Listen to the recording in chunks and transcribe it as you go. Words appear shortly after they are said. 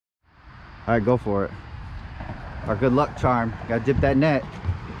All right, go for it. Our good luck charm. Gotta dip that net.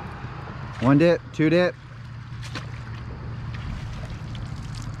 1 dip, 2 dip,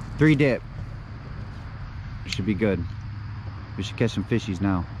 3 dip. Should be good. We should catch some fishies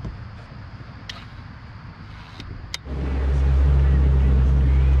now.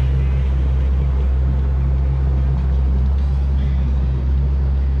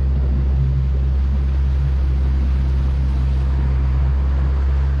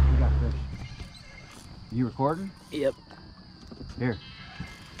 We got fish. You recording? Yep.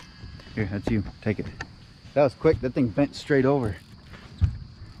 Here, that's you. Take it. That was quick. That thing bent straight over.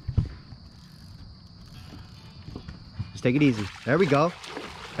 Just take it easy. There we go.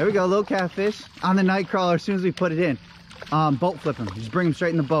 There we go. Little catfish on the night crawler as soon as we put it in. Boat flip him. Just bring him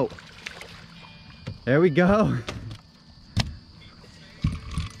straight in the boat. There we go.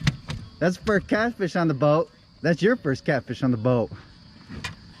 That's the first catfish on the boat. That's your first catfish on the boat.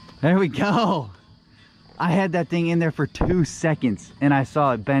 There we go. I had that thing in there for 2 seconds and I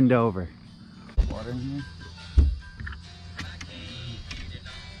saw it bend over. Water in here.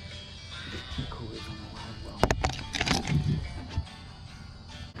 Kool-Aid on the live well.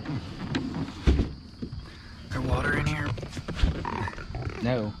 There water in here?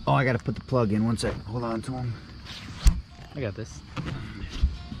 No. Oh, I gotta put the plug in. 1 sec. Hold on to him. I got this.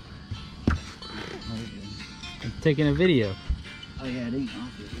 I'm taking a video. Oh yeah, it ain't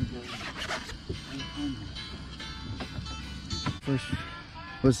off yet. First,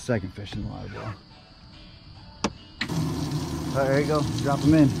 what's the second fish in the live well? All right, there you go. Drop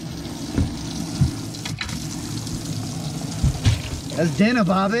them in. That's dinner,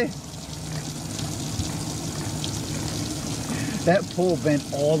 Bobby. That pole bent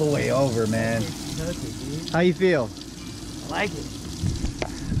all the way over, man. How you feel? I like it.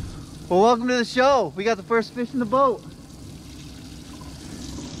 Well, welcome to the show. We got the first fish in the boat.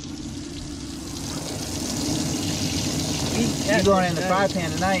 You're going in the fry pan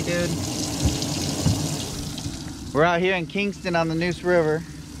tonight, dude. We're out here in Kinston on the Neuse River.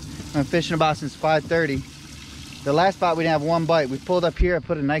 I've been fishing about since 5:30. The last spot we didn't have 1 bite. We pulled up here, I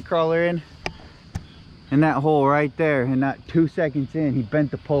put a nightcrawler in that hole right there, and not 2 seconds in, he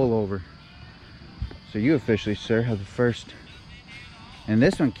bent the pole over. So you officially, sir, have the first. And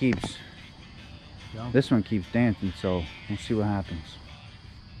this one keeps dancing, so we'll see what happens.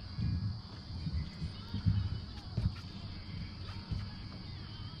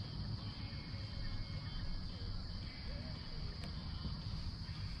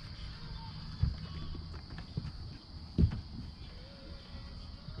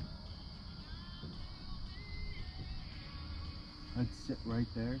 Let's sit right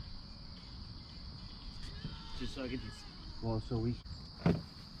there. Just so I can just... Well, so we... I'm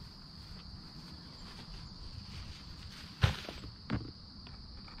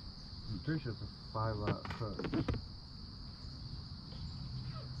pretty sure it's a 5-lot hook.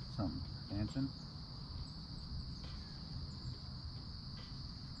 Something dancing.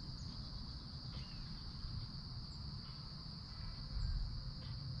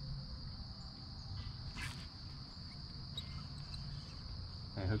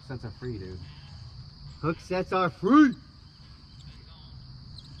 Hey, hook sets are free, dude. Hook sets are free!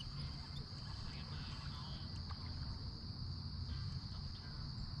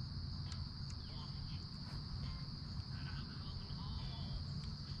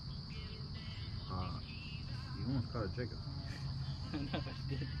 You almost caught a Jacob. No, I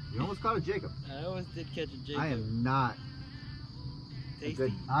did. You almost caught a Jacob. I almost did catch a Jacob. I am not a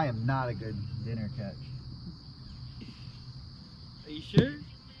good. I am not a good dinner catch. Are you sure?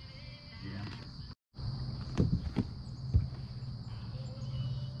 Yeah.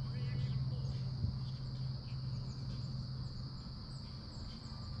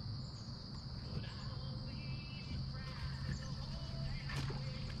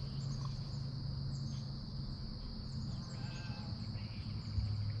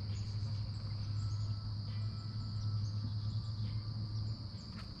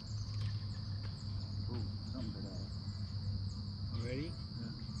 Ready? Yeah.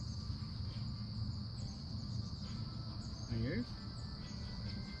 On yours?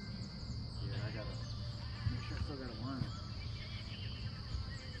 Yeah, I gotta make sure I still got a worm.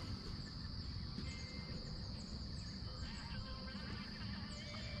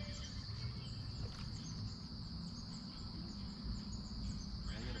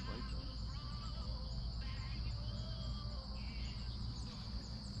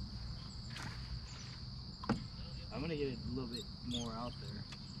 I'm gonna get it a little bit more out there.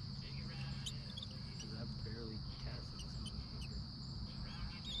 Cause I barely cast this motherfucker.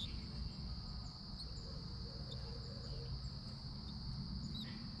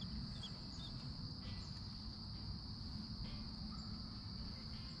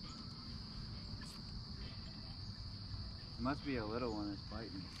 Must be a little one that's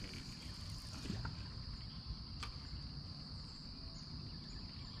biting.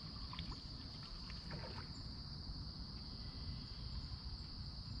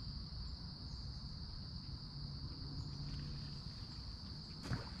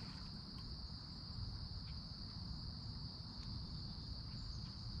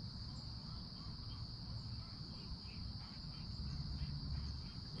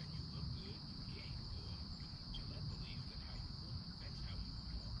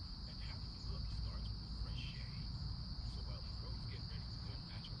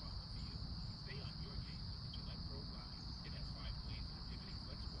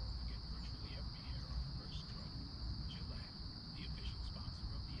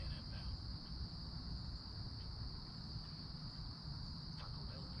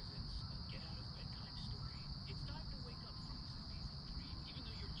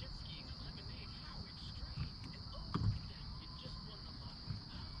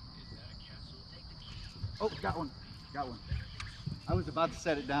 Oh, got one. Got one. I was about to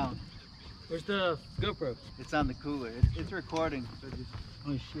set it down. Where's the GoPro? It's on the cooler. It's recording. So just...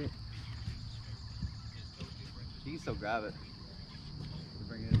 Oh shit. You can still grab it.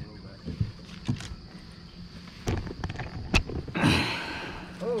 Bring it in a little bit.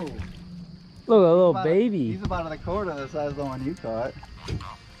 Oh. Look, a little baby. He's about a quarter the size of the one you caught.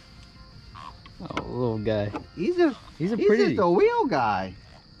 Oh, little guy. He's pretty. just a wheel guy.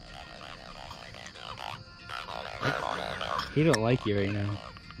 He don't like you right now.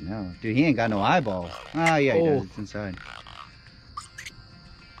 No, dude, he ain't got no eyeballs. Ah, yeah, he does. It's inside.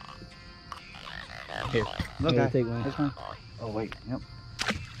 Here, look, take one. This one. Oh wait, yep.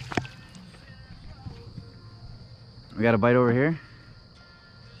 We got a bite over here.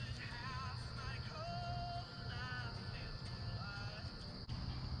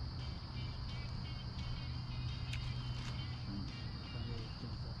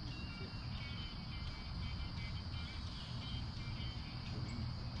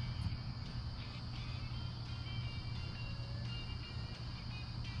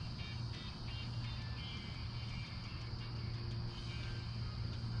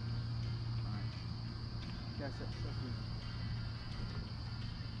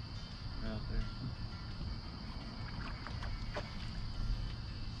 Right out there.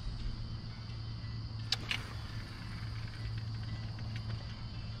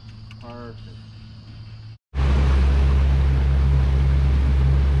 Perfect.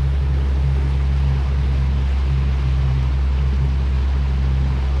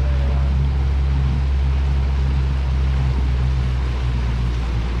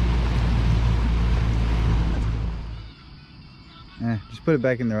 Just put it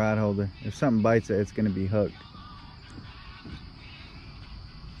back in the rod holder. If something bites it, it's going to be hooked.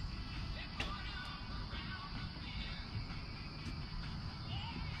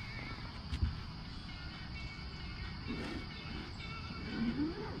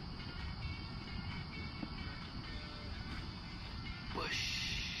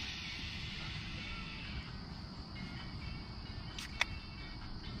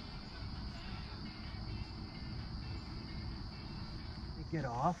 Get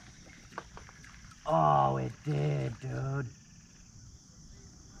off. Oh, it did, dude.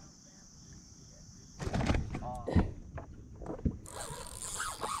 Oh.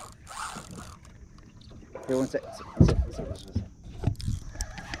 Here, one sec.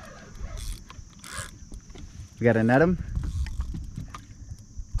 We gotta net him.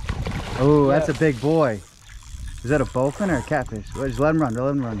 Oh, that's a big boy. Is that a bowfin or a catfish? Well, just let him run. Let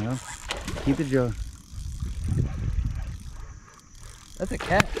him run, yo. Keep it, Joe. That's a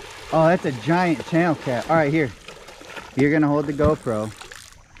cat. Oh, that's a giant channel cat. All right, here. You're gonna hold the GoPro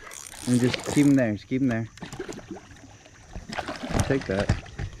and just keep him there. Just keep him there. Take that.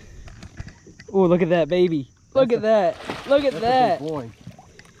 Oh, look at that baby. Look at that. Look at that. That's a big boy.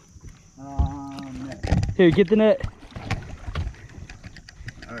 Net. Here, get the net.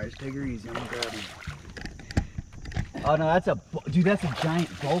 All right, take her easy. I'm gonna grab him. Oh no, that's a dude. That's a giant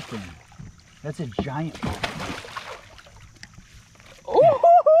bowfin. That's a giant bowfin.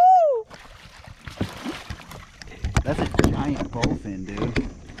 That's a giant bowfin, dude.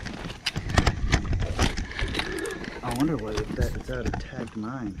 I wonder what if that attacked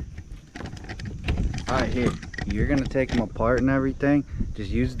mine. Alright, here. You're gonna take him apart and everything.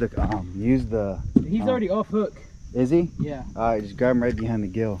 Just use the He's already off hook. Is he? Yeah. Alright, just grab him right behind the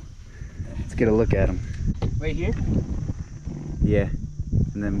gill. Let's get a look at him. Right here? Yeah.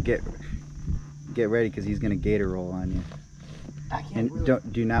 And then get ready because he's gonna gator roll on you. I can't And really...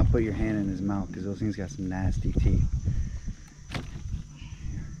 do not put your hand in his mouth because those things got some nasty teeth.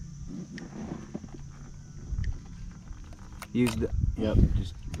 Use the, yep,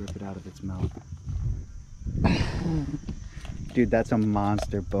 just rip it out of its mouth. Dude, that's a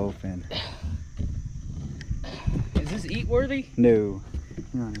monster bowfin. Is this eat worthy? No.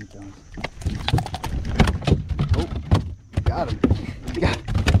 You don't eat those. Oh, got him. You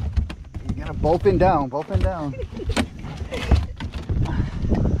got a bowfin down, bowfin down.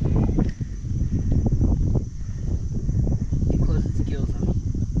 Close its gills on him.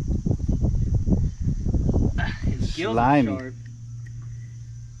 His gills are Slimy. sharp.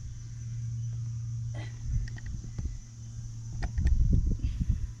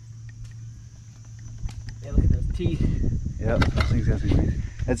 Yeah, look at those teeth. Yep, those things got some.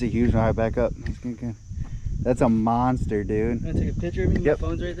 That's a huge one. All right, back up. That's good. That's a monster, dude. I'm gonna take a picture of him. Yep. My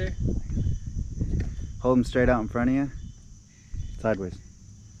phone's right there. Hold him straight out in front of you. Sideways.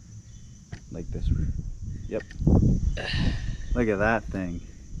 Like this. Yep. Look at that thing.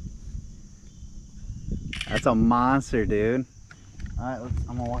 That's a monster, dude. Alright,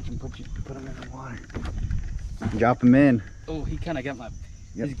 I'm gonna watch him put him in the water. Drop him in. Oh, he kind of got my.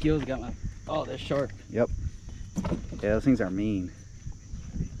 Yep. His gills got my. Oh, they're sharp. Yep. Yeah, those things are mean.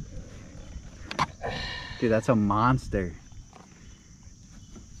 Dude, that's a monster.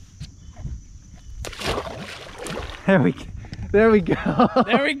 There we go. There we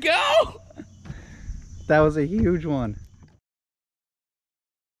go. That was a huge one.